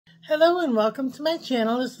Hello and welcome to my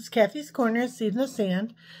channel. This is Kathy's Corner, Seed in the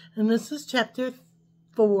Sand, and this is chapter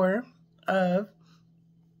 4 of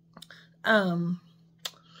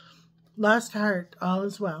Lost Heart, All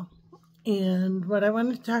Is Well. And what I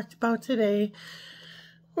wanted to talk about today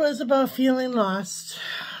was about feeling lost,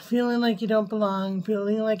 feeling like you don't belong,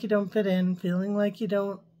 feeling like you don't fit in, feeling like you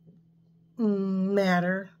don't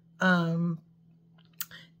matter, and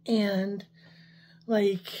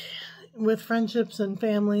like with friendships and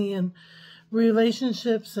family and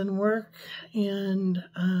relationships and work and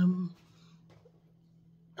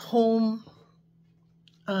home,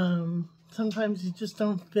 sometimes you just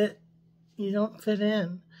don't fit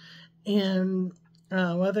in. And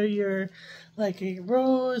whether you're like a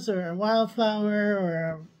rose or a wildflower or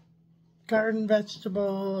a garden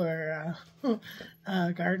vegetable or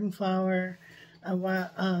a garden flower,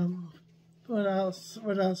 what else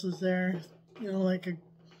is there? You know, like a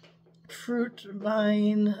fruit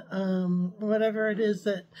vine, whatever it is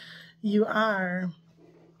that you are,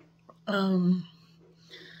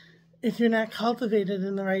 if you're not cultivated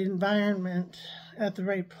in the right environment, at the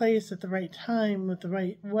right place, at the right time, with the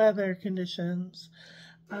right weather conditions,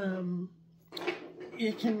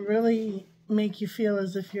 it can really make you feel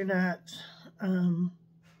as if you're not,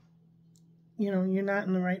 you're not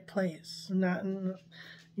in the right place,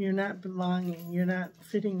 you're not belonging, you're not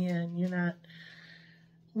fitting in, you're not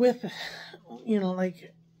with,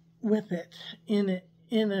 with it, in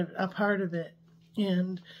a part of it.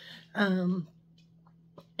 And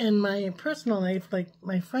in my personal life, like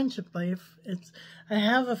my friendship life, I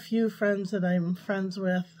have a few friends that I'm friends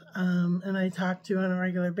with, and I talk to on a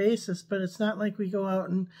regular basis, but it's not like we go out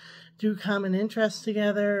and do common interests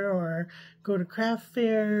together or go to craft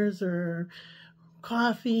fairs or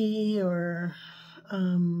coffee or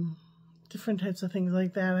different types of things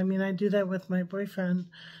like that. I mean, I do that with my boyfriend.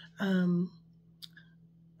 But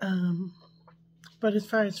as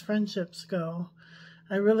far as friendships go,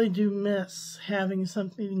 I really do miss having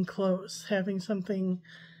something close, having something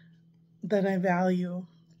that I value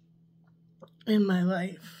in my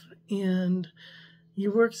life. And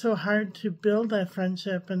you work so hard to build that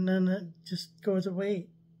friendship, and then it just goes away.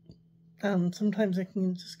 Sometimes it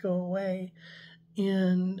can just go away,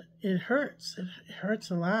 and it hurts. It hurts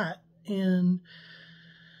a lot. And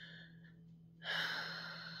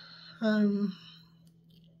I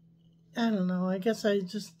don't know, I guess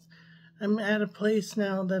I'm at a place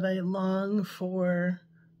now that I long for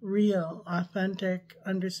real, authentic,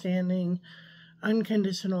 understanding,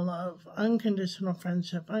 unconditional love, unconditional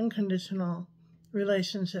friendship, unconditional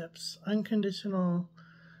relationships, unconditional,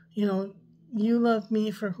 you love me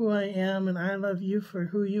for who I am and I love you for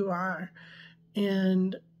who you are.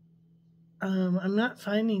 And I'm not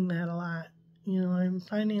finding that a lot. I'm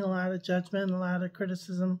finding a lot of judgment, a lot of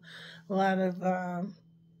criticism, a lot of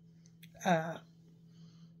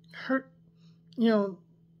hurt,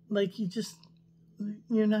 like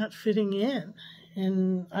you're not fitting in.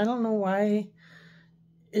 And I don't know why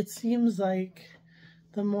it seems like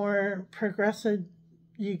the more progressive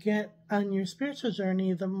you get on your spiritual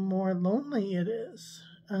journey, the more lonely it is.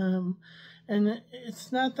 And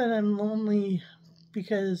it's not that I'm lonely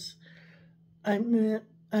because I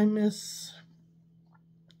miss,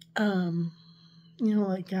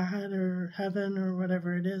 like God or heaven or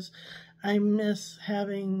whatever it is. I miss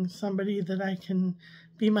having somebody that I can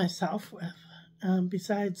be myself with,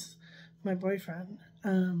 besides my boyfriend,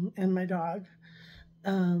 and my dog.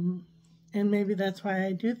 And maybe that's why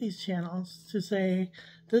I do these channels, to say,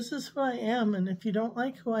 this is who I am, and if you don't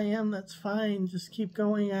like who I am, that's fine. Just keep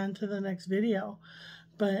going on to the next video.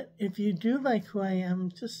 But if you do like who I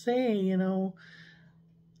am, just say,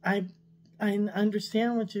 I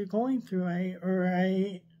understand what you're going through.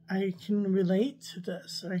 I can relate to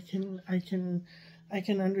this, or I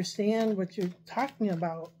can understand what you're talking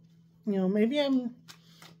about. Maybe I'm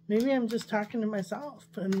just talking to myself,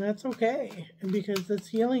 and that's okay, because it's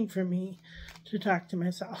healing for me to talk to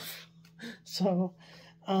myself. So,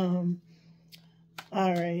 all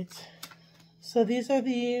right. So these are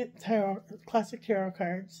the classic tarot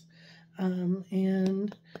cards,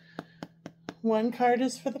 and one card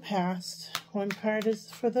is for the past, one card is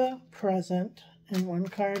for the present, and one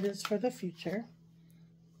card is for the future.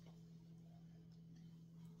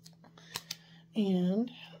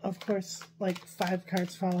 And of course, like 5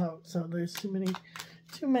 cards fall out, so there's too many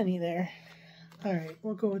there. All right,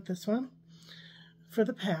 we'll go with this one. For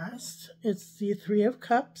the past, it's the 3 of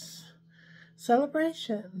Cups,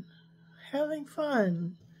 celebration, having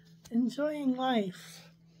fun, enjoying life.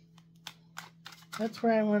 That's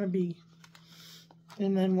where I want to be.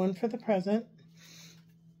 And then one for the present,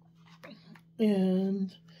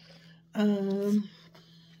 and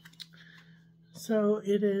So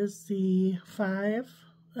it is the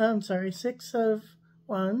 6 of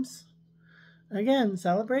Wands. Again,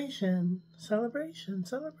 celebration, celebration,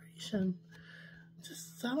 celebration.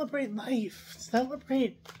 Just celebrate life.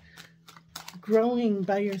 Celebrate growing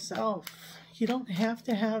by yourself. You don't have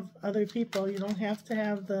to have other people. You don't have to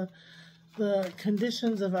have the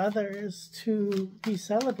conditions of others to be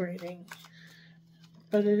celebrating.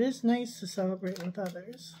 But it is nice to celebrate with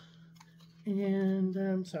others. And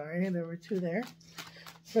I'm sorry, there were two there.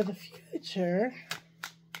 For the future,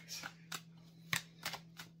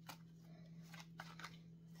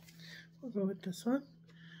 we'll go with this one.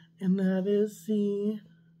 And that is the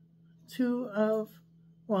 2 of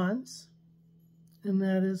Wands. And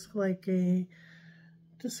that is like a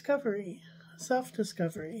discovery,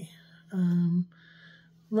 self-discovery.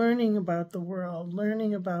 Learning about the world,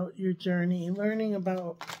 learning about your journey, learning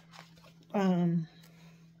about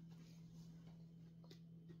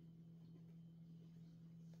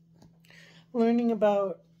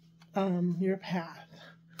your path.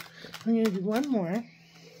 I'm going to do one more.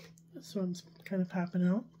 This one's kind of popping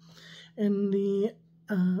out. And the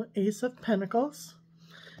Ace of Pentacles.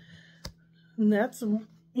 And that's,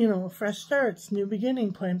 you know, fresh starts, new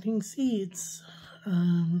beginning, planting seeds.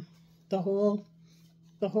 The whole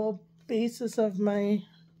basis of my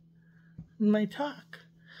talk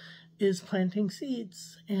is planting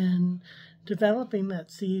seeds and developing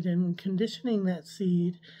that seed and conditioning that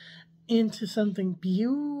seed into something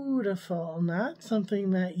beautiful, not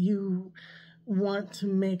something that you want to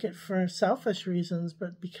make it for selfish reasons,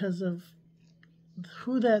 but because of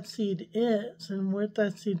who that seed is and what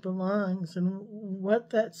that seed belongs and what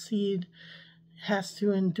that seed has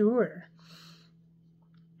to endure.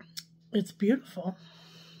 It's beautiful.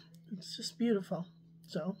 It's just beautiful.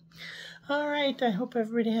 So, all right. I hope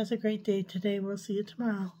everybody has a great day today. We'll see you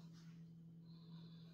tomorrow.